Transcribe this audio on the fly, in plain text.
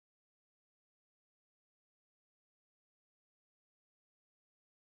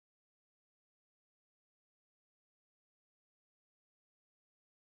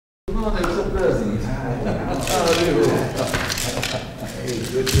No, it's a present. How are you? Hey,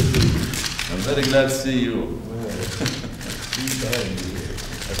 good to see you. I'm very glad to see you.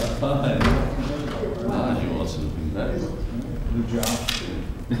 Fine. You also looking nice. New job.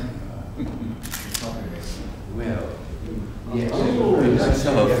 Well, yes. Oh, nice to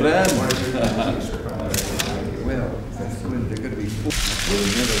have a friend. Well, that's good. They're going to be full. We'll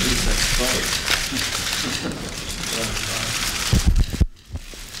never be satisfied.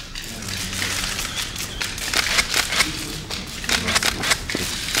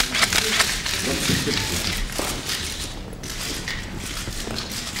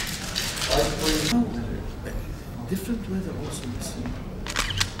 Different weather also missing.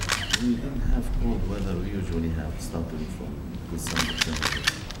 We didn't have cold weather. We usually have starting from December.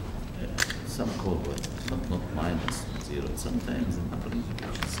 Some cold weather, but not -0. Sometimes in upper Egypt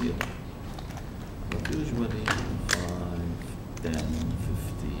it's 0. But usually 5, 10,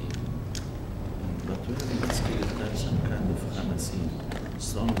 15. But when it's still some kind of hamasine,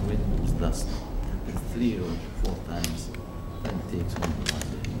 strong wind with dust, 3 or 4 times, and it takes only 1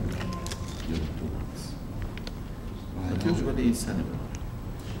 day during 2 months. But usually it's anywhere.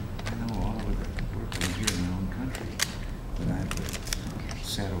 I know all of it working here in my own country, but I've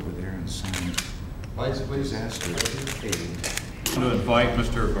sat over there and signed disaster aid. I'm going to invite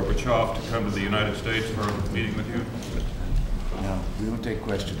Mr. Gorbachev to come to the United States for a meeting with you. No, we don't take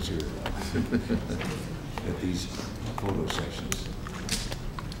questions here at these photo sessions.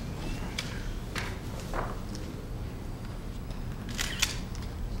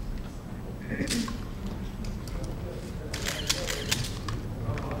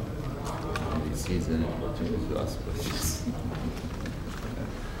 He's an opportunity to ask questions.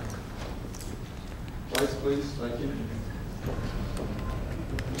 Vice, please. Thank you.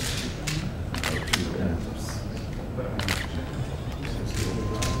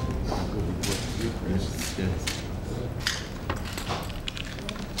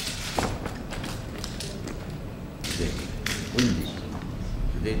 Windy.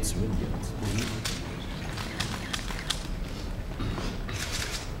 Today it's windy.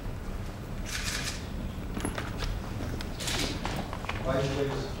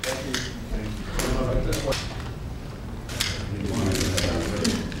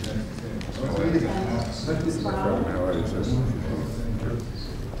 How are you?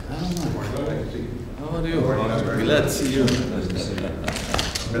 Glad to see you.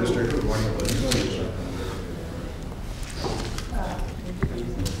 Minister, good morning.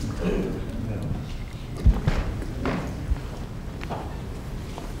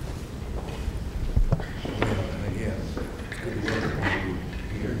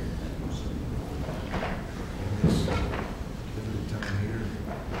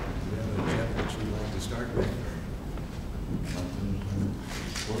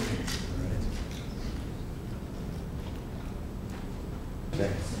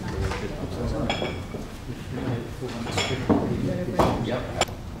 Yep.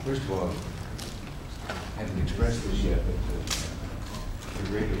 First of all, I haven't expressed this yet, but we're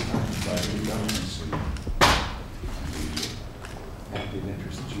greatly touched by the government's active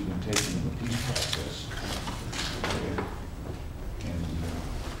interest that you've been taking in the peace process.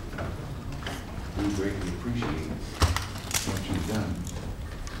 And we greatly appreciate what you've done.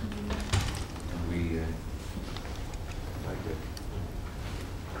 And we like to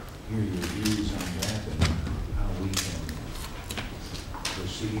hear your views on that and how we can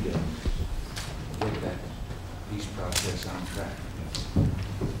proceed and get that peace process on track.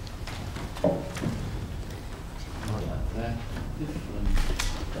 That different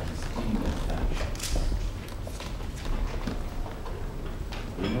scheme of factions.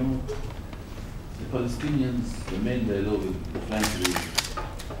 You know, the Palestinians, the main dialogue, frankly,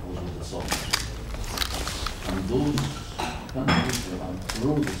 was with the Soviets. And those countries are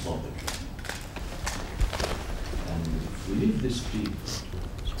pro the Soviet. And if we leave this people,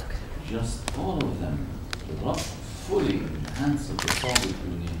 just all of them, fully in the hands of the Soviet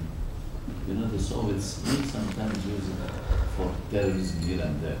Union. You know, the Soviets may sometimes use it for terrorism here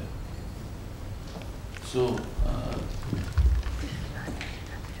and there. So,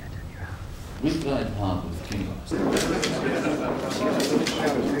 we tried hard with King.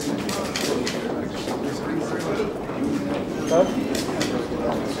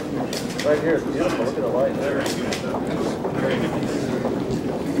 Right here, it's beautiful. Look at the light there.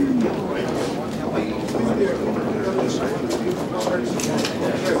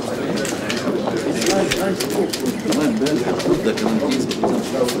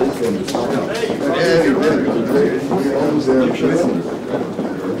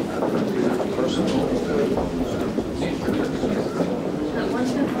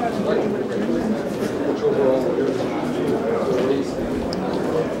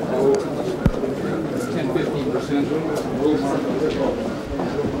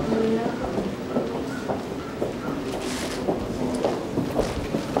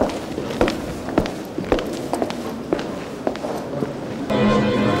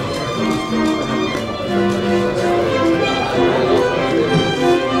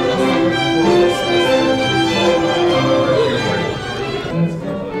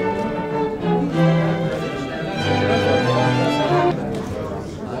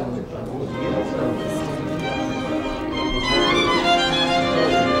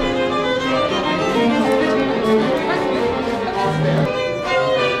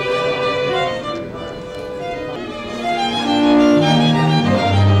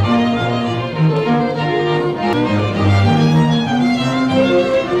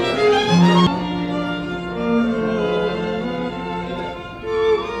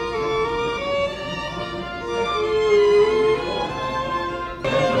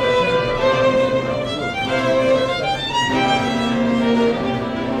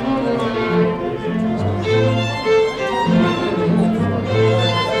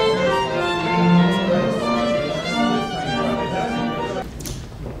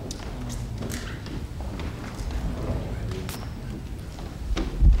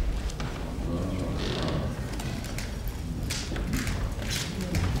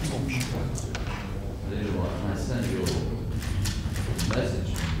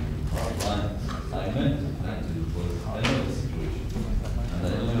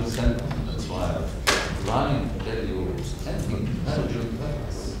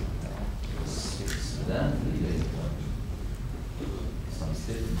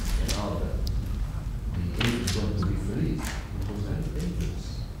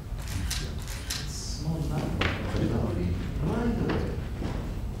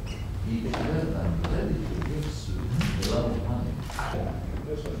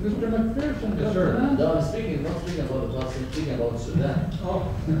 Mr. McPherson, yes, sir. No, I'm not speaking about the bus, I'm speaking about Sudan.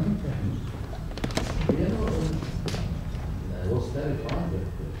 Oh. You know, I was very fond of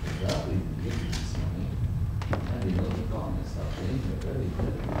that we give this money. And you know, the comments are changing very,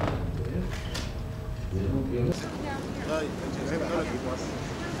 very, very. You know, you're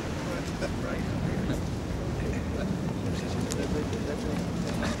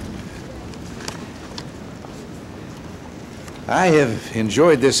I have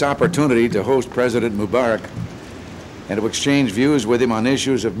enjoyed this opportunity to host President Mubarak and to exchange views with him on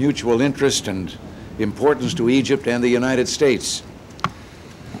issues of mutual interest and importance to Egypt and the United States.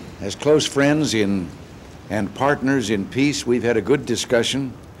 As close friends and partners in peace, we've had a good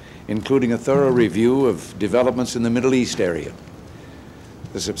discussion, including a thorough review of developments in the Middle East area.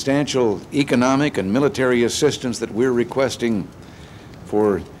 The substantial economic and military assistance that we're requesting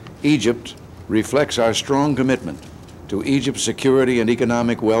for Egypt reflects our strong commitment to Egypt's security and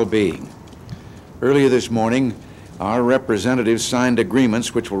economic well-being. Earlier this morning, our representatives signed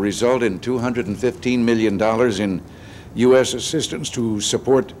agreements which will result in $215 million in U.S. assistance to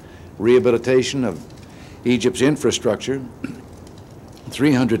support rehabilitation of Egypt's infrastructure,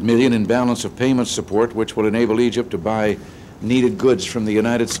 $300 million in balance of payment support, which will enable Egypt to buy needed goods from the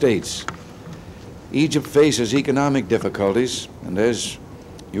United States. Egypt faces economic difficulties, and as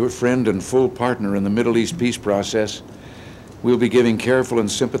your friend and full partner in the Middle East peace process, we'll be giving careful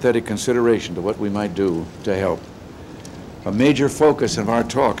and sympathetic consideration to what we might do to help. A major focus of our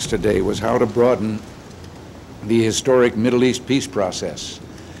talks today was how to broaden the historic Middle East peace process.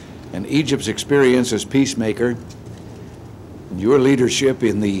 And Egypt's experience as peacemaker, your leadership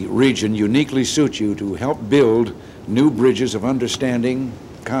in the region uniquely suits you to help build new bridges of understanding,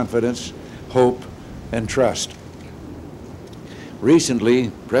 confidence, hope, and trust.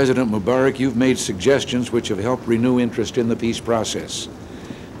 Recently, President Mubarak, you've made suggestions which have helped renew interest in the peace process.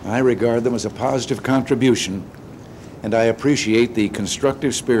 I regard them as a positive contribution, and I appreciate the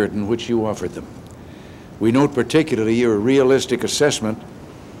constructive spirit in which you offered them. We note particularly your realistic assessment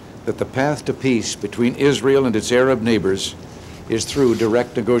that the path to peace between Israel and its Arab neighbors is through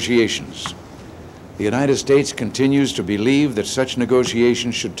direct negotiations. The United States continues to believe that such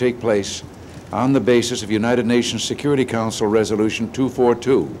negotiations should take place on the basis of United Nations Security Council Resolution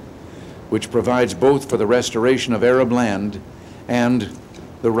 242, which provides both for the restoration of Arab land and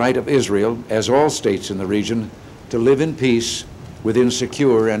the right of Israel, as all states in the region, to live in peace within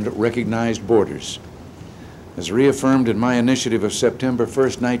secure and recognized borders. As reaffirmed in my initiative of September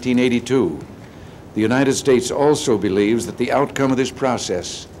 1st, 1982, the United States also believes that the outcome of this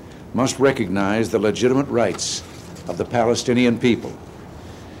process must recognize the legitimate rights of the Palestinian people.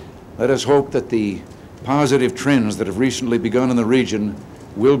 Let us hope that the positive trends that have recently begun in the region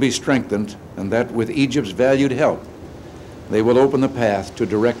will be strengthened, and that with Egypt's valued help, they will open the path to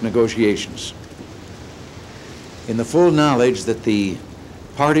direct negotiations. In the full knowledge that the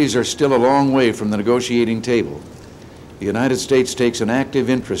parties are still a long way from the negotiating table, the United States takes an active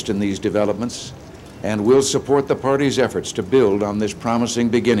interest in these developments and will support the parties' efforts to build on this promising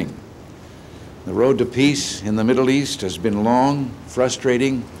beginning. The road to peace in the Middle East has been long,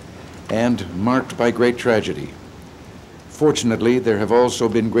 frustrating, and marked by great tragedy. Fortunately, there have also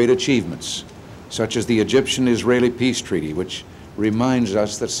been great achievements, such as the Egyptian-Israeli peace treaty, which reminds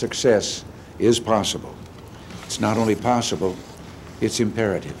us that success is possible. It's not only possible, it's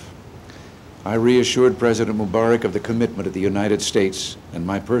imperative. I reassured President Mubarak of the commitment of the United States and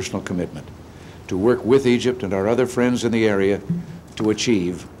my personal commitment to work with Egypt and our other friends in the area to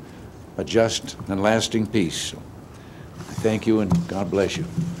achieve a just and lasting peace. I thank you and God bless you.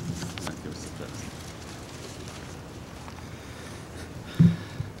 Thank you, Mr. President.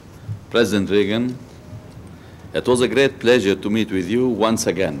 President Reagan, it was a great pleasure to meet with you once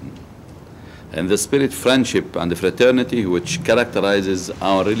again in the spirit, friendship, and fraternity which characterizes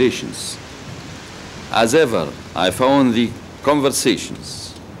our relations. As ever, I found the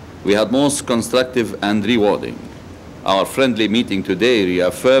conversations we had most constructive and rewarding. Our friendly meeting today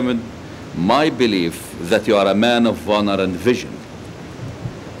reaffirmed my belief that you are a man of honor and vision.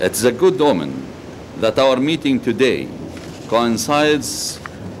 It's a good omen that our meeting today coincides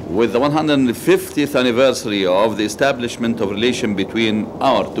with the 150th anniversary of the establishment of relation between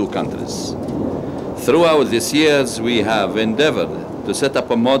our two countries. Throughout these years, we have endeavored to set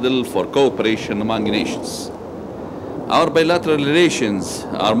up a model for cooperation among nations. Our bilateral relations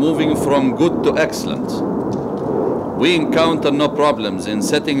are moving from good to excellent. We encounter no problems in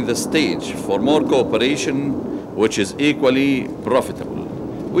setting the stage for more cooperation, which is equally profitable.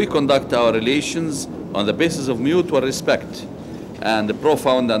 We conduct our relations on the basis of mutual respect and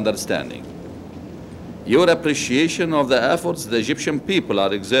profound understanding. Your appreciation of the efforts the Egyptian people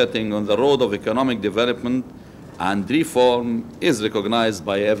are exerting on the road of economic development and reform is recognized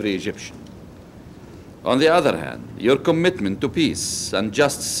by every Egyptian. On the other hand, your commitment to peace and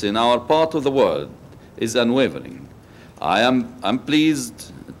justice in our part of the world is unwavering. I'm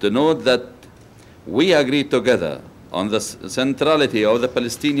pleased to note that we agree together on the centrality of the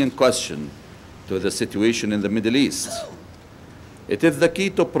Palestinian question to the situation in the Middle East. It is the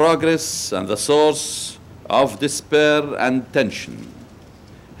key to progress and the source of despair and tension.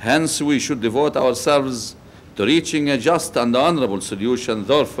 Hence, we should devote ourselves to reaching a just and honorable solution,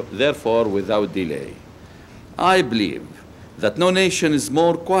 therefore without delay. I believe that no nation is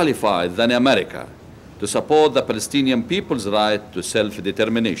more qualified than America to support the Palestinian people's right to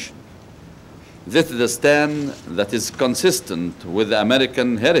self-determination. This is a stand that is consistent with the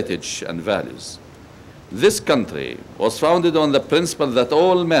American heritage and values. This country was founded on the principle that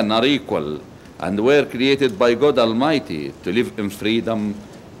all men are equal and were created by God Almighty to live in freedom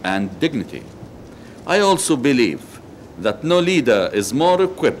and dignity. I also believe that no leader is more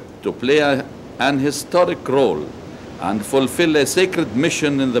equipped to play an historic role and fulfill a sacred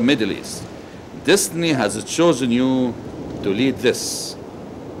mission in the Middle East. Destiny has chosen you to lead this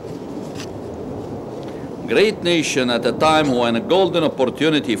great nation at a time when a golden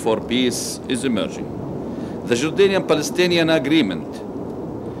opportunity for peace is emerging. The Jordanian-Palestinian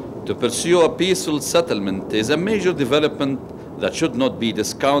agreement to pursue a peaceful settlement is a major development that should not be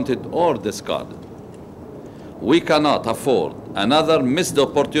discounted or discarded. We cannot afford another missed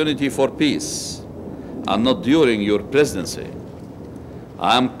opportunity for peace, and not during your presidency.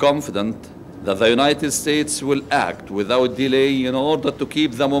 I am confident that the United States will act without delay in order to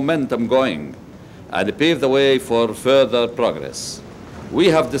keep the momentum going and pave the way for further progress. We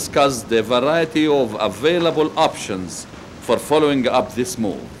have discussed a variety of available options for following up this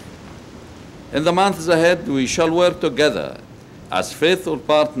move. In the months ahead, we shall work together as faithful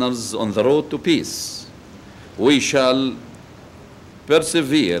partners on the road to peace. We shall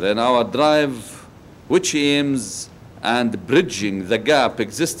persevere in our drive, which aims at bridging the gap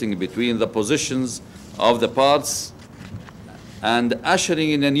existing between the positions of the parts and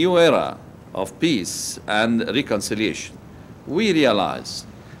ushering in a new era of peace and reconciliation. We realize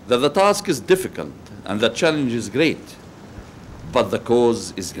that the task is difficult and the challenge is great, but the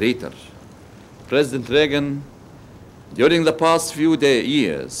cause is greater. President Reagan, during the past few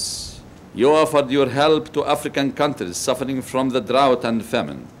years, you offered your help to African countries suffering from the drought and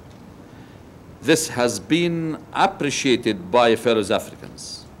famine. This has been appreciated by fellow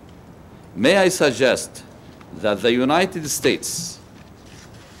Africans. May I suggest that the United States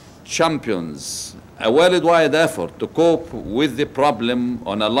champions a worldwide effort to cope with the problem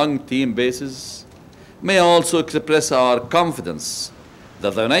on a long-term basis? May I also express our confidence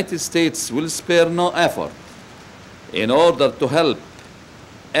that the United States will spare no effort in order to help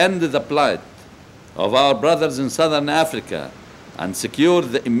end the plight of our brothers in Southern Africa and secure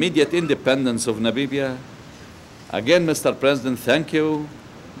the immediate independence of Namibia. Again, Mr. President, thank you,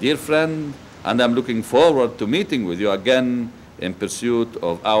 dear friend, and I'm looking forward to meeting with you again in pursuit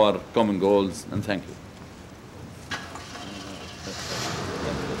of our common goals, and thank you.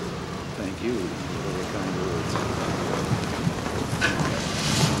 Thank you for your kind words.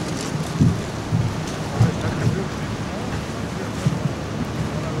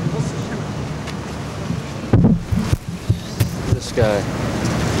 This guy.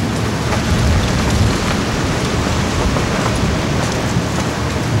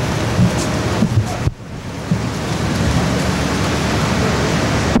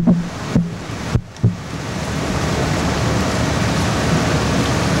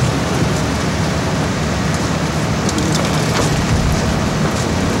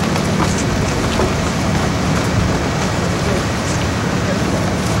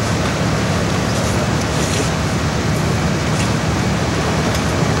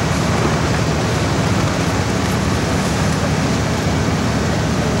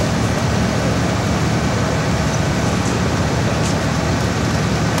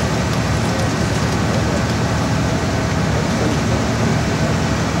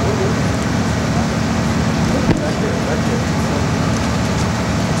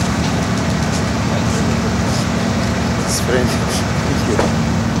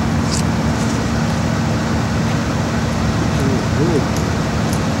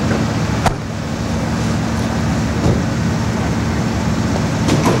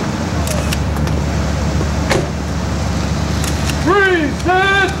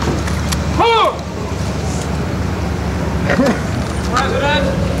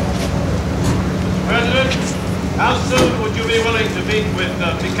 President, how soon would you be willing to meet with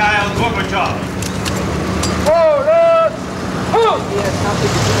Mikhail Gorbachev? He has nothing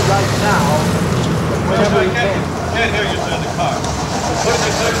to do right now. Whenever I he can. can't hear you, sir, in the car. What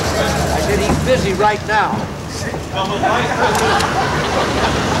did you say, Mr. President? I said he's busy right now. Well, the Vice President...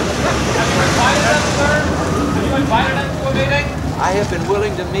 Have you invited them, sir? Have you invited them to a meeting? I have been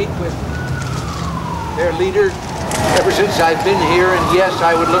willing to meet with their leader ever since I've been here, and yes,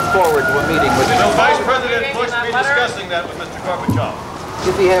 I would look forward to a meeting with The him. Vice President pushed me discussing that with Mr. Gorbachev.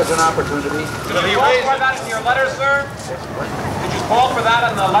 If he has an opportunity. Did he Did you call raise for it? that in your letter, sir? Did you call for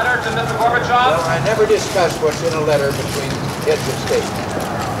that in the letter to Mr. Gorbachev? Well, I never discuss what's in a letter between heads of state.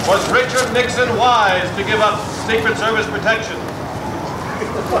 Was Richard Nixon wise to give up Secret Service protection? I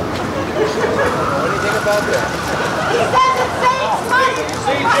don't know anything about that. He says it saves money.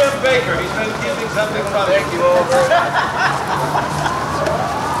 See Jim Baker, he's been keeping something from Thank you all very much.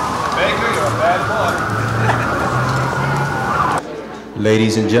 Baker, you're a bad boy.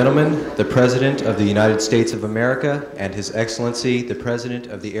 Ladies and gentlemen, the President of the United States of America and His Excellency, the President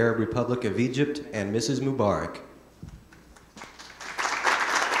of the Arab Republic of Egypt and Mrs. Mubarak.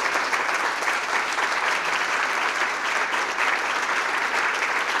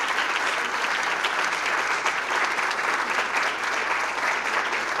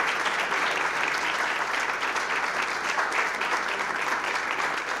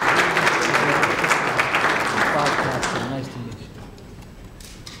 Nice to meet you.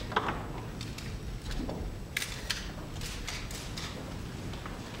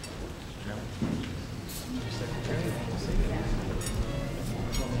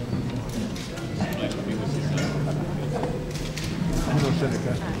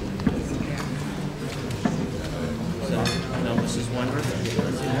 Now, Mrs. Weinberg.